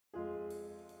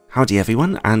Howdy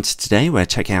everyone, and today we're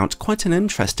checking out quite an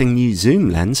interesting new zoom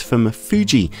lens from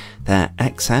Fuji, their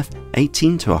XF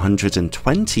 18 to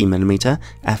 120mm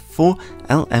f4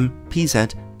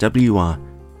 LMPZ-WR.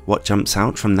 What jumps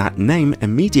out from that name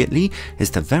immediately is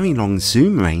the very long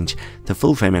zoom range, the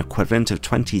full frame equivalent of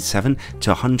 27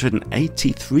 to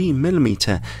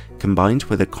 183mm, combined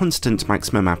with a constant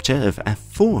maximum aperture of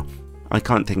f4. I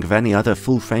can't think of any other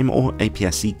full frame or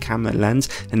aps-c camera lens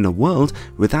in the world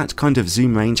with that kind of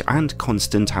zoom range and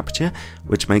constant aperture,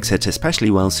 which makes it especially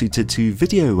well suited to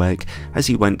video work, as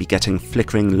you won't be getting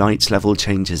flickering light level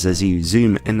changes as you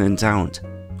zoom in and out.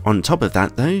 On top of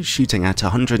that though, shooting at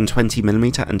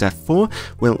 120mm and f4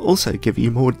 will also give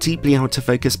you more deeply out of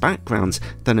focus backgrounds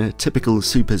than a typical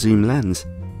super zoom lens.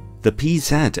 The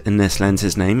PZ in this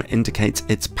lens's name indicates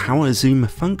its power zoom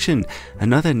function,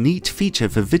 another neat feature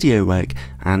for video work,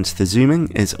 and the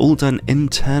zooming is all done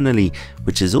internally,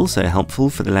 which is also helpful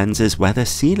for the lens's weather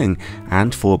sealing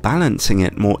and for balancing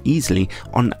it more easily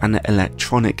on an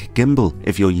electronic gimbal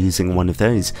if you're using one of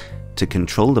those. To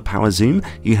control the power zoom,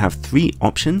 you have three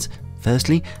options.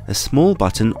 Firstly, a small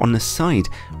button on the side,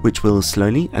 which will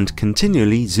slowly and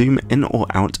continually zoom in or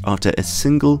out after a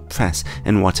single press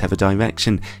in whatever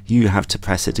direction. You have to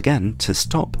press it again to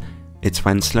stop. It's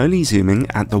when slowly zooming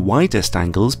at the widest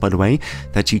angles, by the way,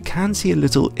 that you can see a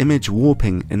little image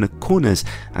warping in the corners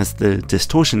as the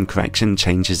distortion correction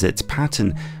changes its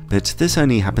pattern, but this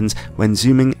only happens when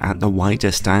zooming at the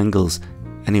widest angles.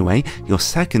 Anyway, your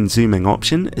second zooming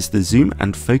option is the zoom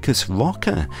and focus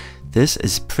rocker. This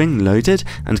is spring-loaded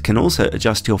and can also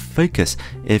adjust your focus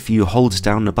if you hold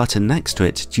down the button next to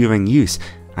it during use.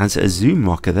 As a zoom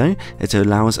rocker though, it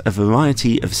allows a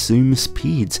variety of zoom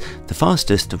speeds, the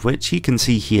fastest of which you can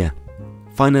see here.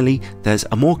 Finally, there's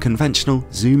a more conventional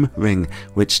zoom ring,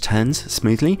 which turns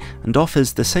smoothly and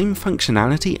offers the same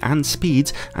functionality and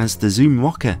speeds as the zoom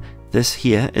rocker. This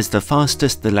here is the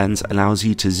fastest the lens allows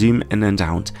you to zoom in and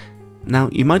out. Now,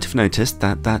 you might have noticed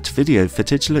that video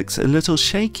footage looks a little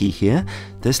shaky here.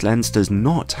 This lens does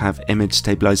not have image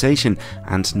stabilization,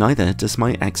 and neither does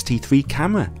my X-T3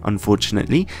 camera,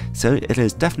 unfortunately, so it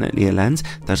is definitely a lens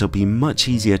that'll be much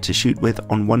easier to shoot with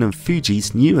on one of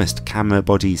Fuji's newest camera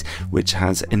bodies, which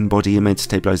has in-body image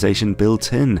stabilization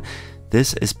built in.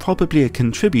 This is probably a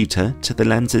contributor to the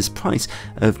lens's price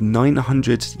of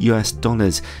 $900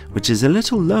 US, which is a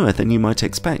little lower than you might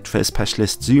expect for a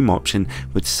specialist zoom option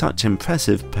with such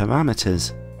impressive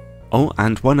parameters. Oh,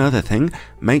 and one other thing,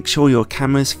 make sure your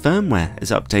camera's firmware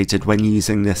is updated when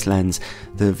using this lens.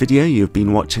 The video you've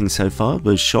been watching so far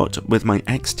was shot with my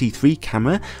X-T3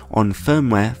 camera on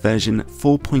firmware version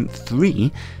 4.3.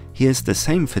 Here's the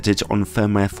same footage on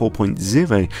firmware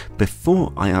 4.0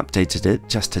 before I updated it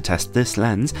just to test this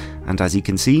lens, and as you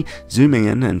can see, zooming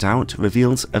in and out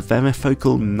reveals a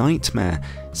varifocal nightmare,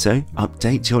 so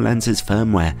update your lens's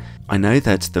firmware. I know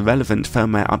that the relevant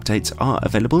firmware updates are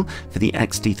available for the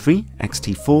X-T3,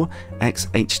 X-T4,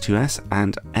 X-H2S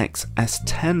and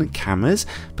X-S10 cameras,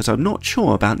 but I'm not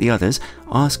sure about the others.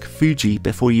 Ask Fuji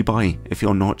before you buy if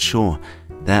you're not sure.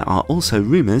 There are also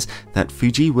rumours that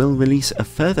Fuji will release a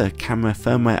further camera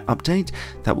firmware update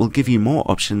that will give you more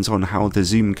options on how the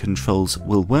zoom controls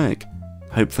will work.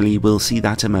 Hopefully we'll see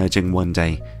that emerging one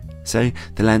day. So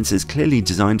the lens is clearly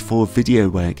designed for video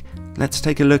work. Let's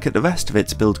take a look at the rest of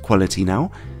its build quality now.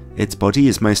 Its body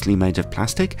is mostly made of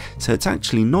plastic, so it's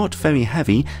actually not very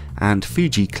heavy, and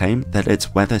Fuji claim that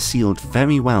it's weather sealed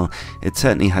very well. It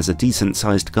certainly has a decent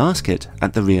sized gasket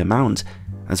at the rear mount.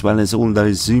 As well as all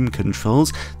those zoom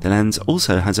controls, the lens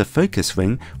also has a focus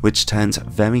ring which turns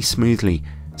very smoothly.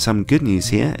 Some good news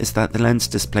here is that the lens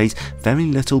displays very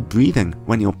little breathing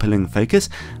when you're pulling focus,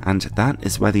 and that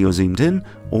is whether you're zoomed in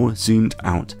or zoomed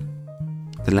out.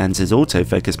 The lens's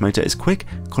autofocus motor is quick,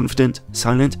 confident,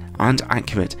 silent and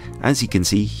accurate, as you can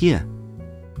see here.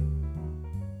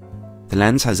 The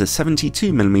lens has a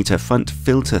 72mm front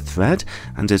filter thread,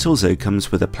 and it also comes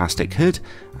with a plastic hood,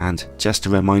 and just to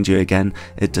remind you again,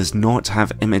 it does not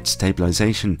have image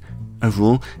stabilization.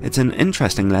 Overall, it's an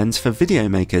interesting lens for video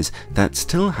makers that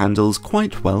still handles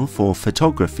quite well for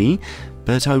photography,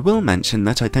 but I will mention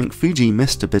that I think Fuji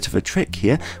missed a bit of a trick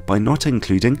here by not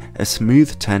including a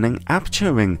smooth turning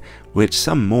aperture ring, which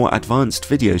some more advanced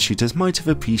video shooters might have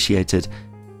appreciated.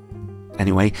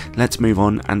 Anyway, let's move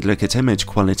on and look at image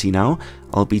quality now.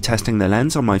 I'll be testing the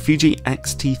lens on my Fuji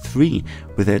X-T3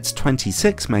 with its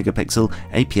 26 megapixel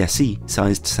aps-c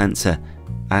sized sensor.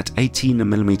 At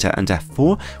 18mm and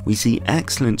f4, we see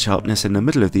excellent sharpness in the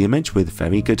middle of the image with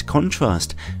very good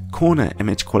contrast. Corner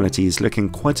image quality is looking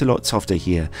quite a lot softer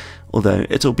here, although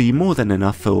it'll be more than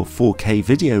enough for 4K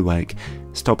video work.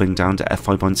 Stopping down to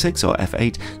f5.6 or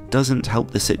f8 doesn't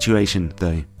help the situation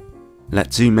though.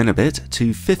 Let's zoom in a bit to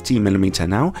 50mm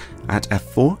now. At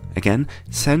f4, again,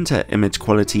 center image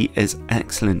quality is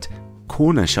excellent.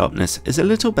 Corner sharpness is a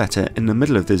little better in the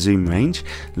middle of the zoom range,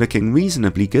 looking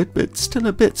reasonably good but still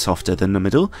a bit softer than the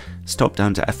middle. Stop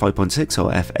down to f5.6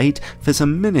 or f8 for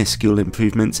some minuscule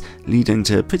improvements, leading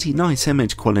to pretty nice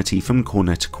image quality from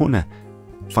corner to corner.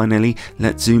 Finally,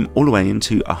 let's zoom all the way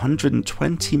into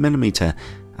 120mm.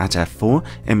 At f4,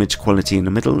 image quality in the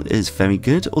middle is very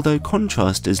good, although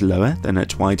contrast is lower than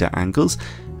at wider angles.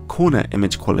 Corner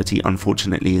image quality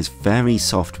unfortunately is very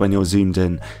soft when you're zoomed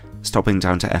in. Stopping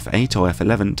down to f8 or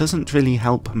f11 doesn't really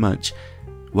help much.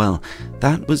 Well,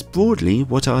 that was broadly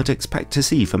what I'd expect to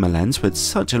see from a lens with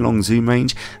such a long zoom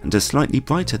range and a slightly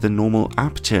brighter than normal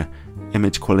aperture.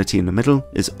 Image quality in the middle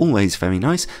is always very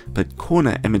nice, but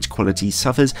corner image quality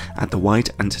suffers at the wide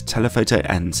and telephoto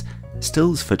ends.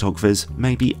 Stills photographers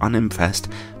may be unimpressed,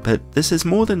 but this is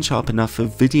more than sharp enough for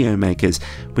video makers,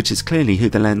 which is clearly who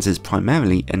the lens is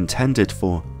primarily intended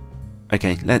for.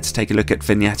 Okay, let's take a look at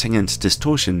vignetting and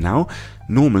distortion now.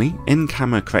 Normally,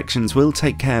 in-camera corrections will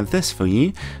take care of this for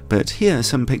you, but here are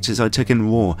some pictures I took in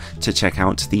RAW to check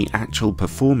out the actual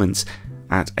performance.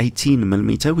 At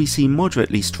 18mm we see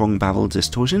moderately strong barrel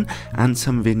distortion and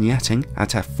some vignetting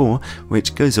at f4,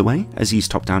 which goes away as you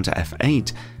stop down to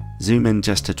f8. Zoom in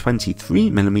just to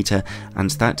 23mm and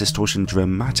that distortion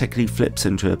dramatically flips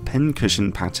into a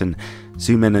pincushion pattern.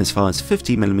 Zoom in as far as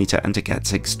 50mm and it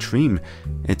gets extreme.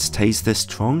 It stays this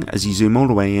strong as you zoom all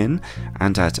the way in,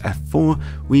 and at f4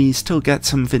 we still get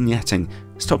some vignetting.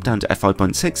 Stop down to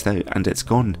f5.6 though and it's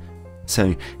gone.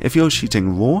 So if you're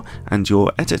shooting RAW and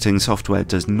your editing software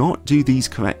does not do these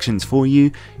corrections for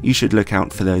you, you should look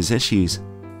out for those issues.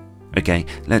 Okay,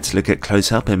 let's look at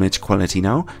close-up image quality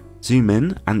now. Zoom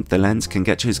in and the lens can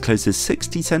get you as close as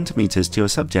 60cm to your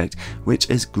subject, which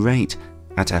is great.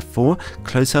 At f4,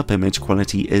 close-up image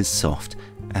quality is soft.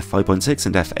 f5.6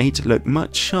 and f8 look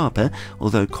much sharper,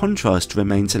 although contrast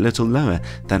remains a little lower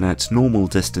than at normal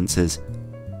distances.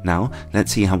 Now,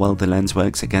 let's see how well the lens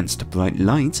works against bright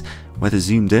light. Whether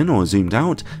zoomed in or zoomed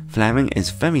out, flaring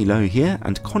is very low here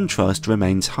and contrast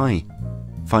remains high.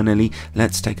 Finally,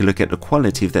 let's take a look at the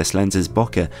quality of this lens's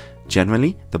bokeh.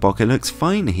 Generally, the bokeh looks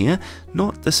fine here,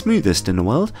 not the smoothest in the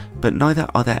world, but neither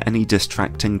are there any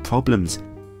distracting problems.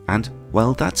 And,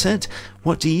 well, that's it.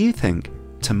 What do you think?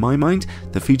 To my mind,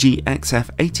 the Fuji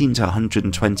XF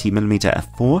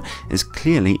 18-120mm f4 is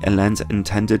clearly a lens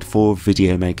intended for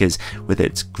video makers, with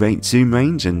its great zoom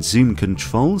range and zoom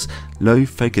controls, low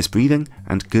focus breathing,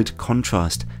 and good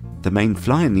contrast. The main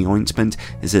fly in the ointment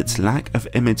is its lack of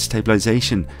image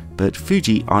stabilization, but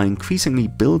Fuji are increasingly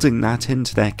building that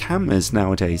into their cameras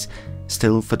nowadays.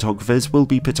 Still, photographers will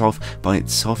be put off by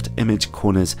its soft image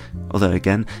corners, although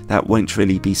again, that won't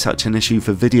really be such an issue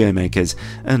for video makers,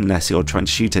 unless you're trying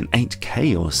to shoot in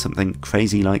 8K or something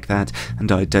crazy like that,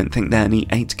 and I don't think there are any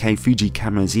 8K Fuji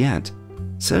cameras yet.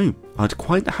 So, I'd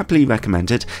quite happily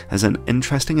recommend it as an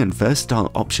interesting and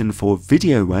versatile option for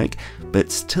video work,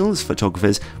 but stills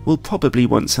photographers will probably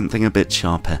want something a bit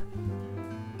sharper.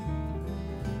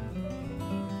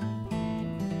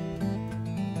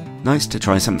 Nice to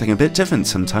try something a bit different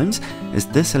sometimes. Is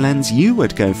this a lens you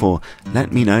would go for?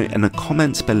 Let me know in the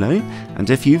comments below, and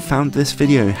if you found this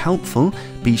video helpful,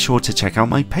 be sure to check out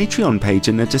my Patreon page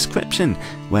in the description,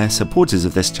 where supporters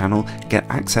of this channel get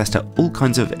access to all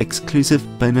kinds of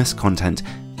exclusive bonus content.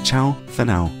 Ciao for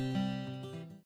now.